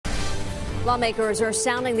Lawmakers are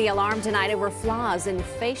sounding the alarm tonight over flaws in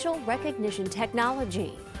facial recognition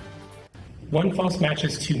technology. One false match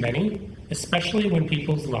is too many, especially when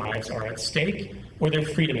people's lives are at stake or their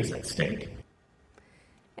freedom is at stake.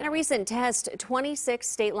 In a recent test, 26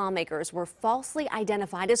 state lawmakers were falsely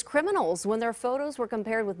identified as criminals when their photos were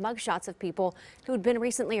compared with mugshots of people who had been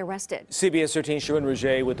recently arrested. CBS 13's Sharon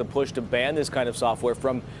Roget with the push to ban this kind of software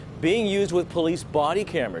from being used with police body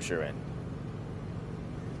cameras, Sharon.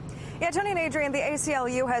 Yeah, Tony and Adrian, the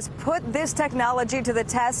ACLU has put this technology to the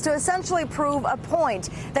test to essentially prove a point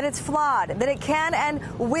that it's flawed, that it can and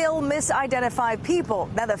will misidentify people.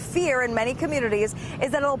 Now, the fear in many communities is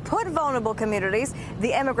that it'll put vulnerable communities,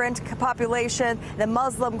 the immigrant population, the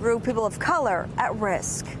Muslim group, people of color, at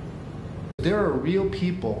risk. There are real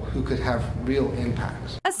people who could have real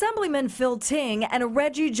impacts. Assemblyman Phil Ting and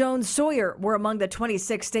Reggie Jones Sawyer were among the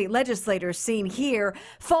 26 state legislators seen here,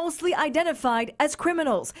 falsely identified as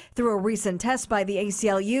criminals through a recent test by the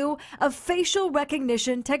ACLU of facial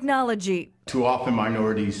recognition technology. Too often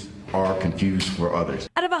minorities are confused for others.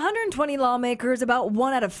 Out of 120 lawmakers, about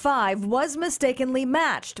 1 out of 5 was mistakenly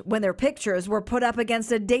matched when their pictures were put up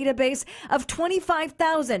against a database of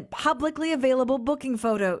 25,000 publicly available booking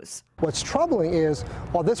photos. What's troubling is,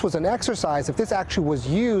 while this was an exercise, if this actually was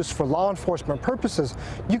used for law enforcement purposes,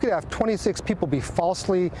 you could have 26 people be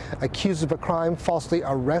falsely accused of a crime, falsely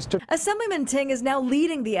arrested. Assemblyman Ting is now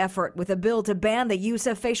leading the effort with a bill to ban the use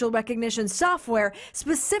of facial recognition software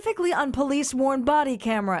specifically on police-worn body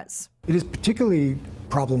cameras. It is particularly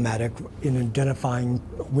problematic in identifying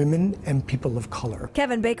women and people of color.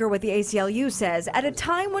 Kevin Baker with the ACLU says at a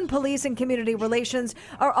time when police and community relations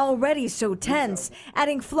are already so tense,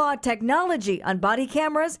 adding flawed technology on body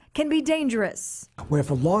cameras can be dangerous. Where if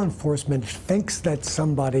a law enforcement thinks that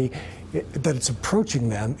somebody that it's approaching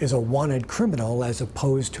them is a wanted criminal as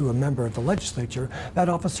opposed to a member of the legislature, that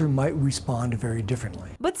officer might respond very differently.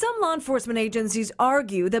 But some law enforcement agencies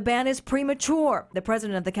argue the ban is premature. The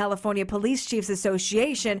president of the California Police Chiefs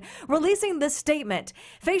Association releasing this statement.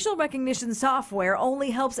 Facial recognition software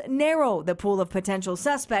only helps narrow the pool of potential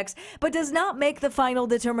suspects, but does not make the final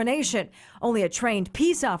determination. Only a trained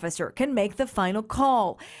peace officer can make the final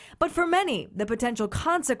call. But for many, the potential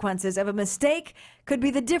consequences of a mistake could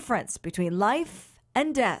be the difference between life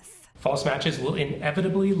and death. False matches will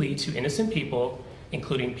inevitably lead to innocent people,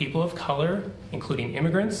 including people of color, including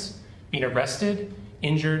immigrants, being arrested,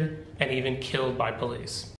 injured, and even killed by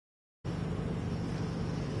police.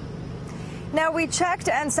 Now, we checked,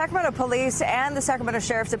 and Sacramento Police and the Sacramento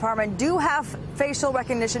Sheriff's Department do have facial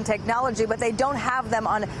recognition technology, but they don't have them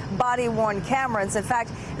on body-worn cameras. In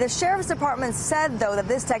fact, the Sheriff's Department said, though, that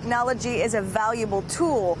this technology is a valuable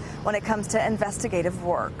tool when it comes to investigative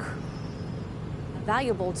work. A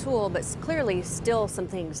valuable tool, but clearly still some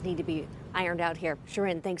things need to be ironed out here.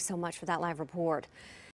 Sharon, thanks so much for that live report.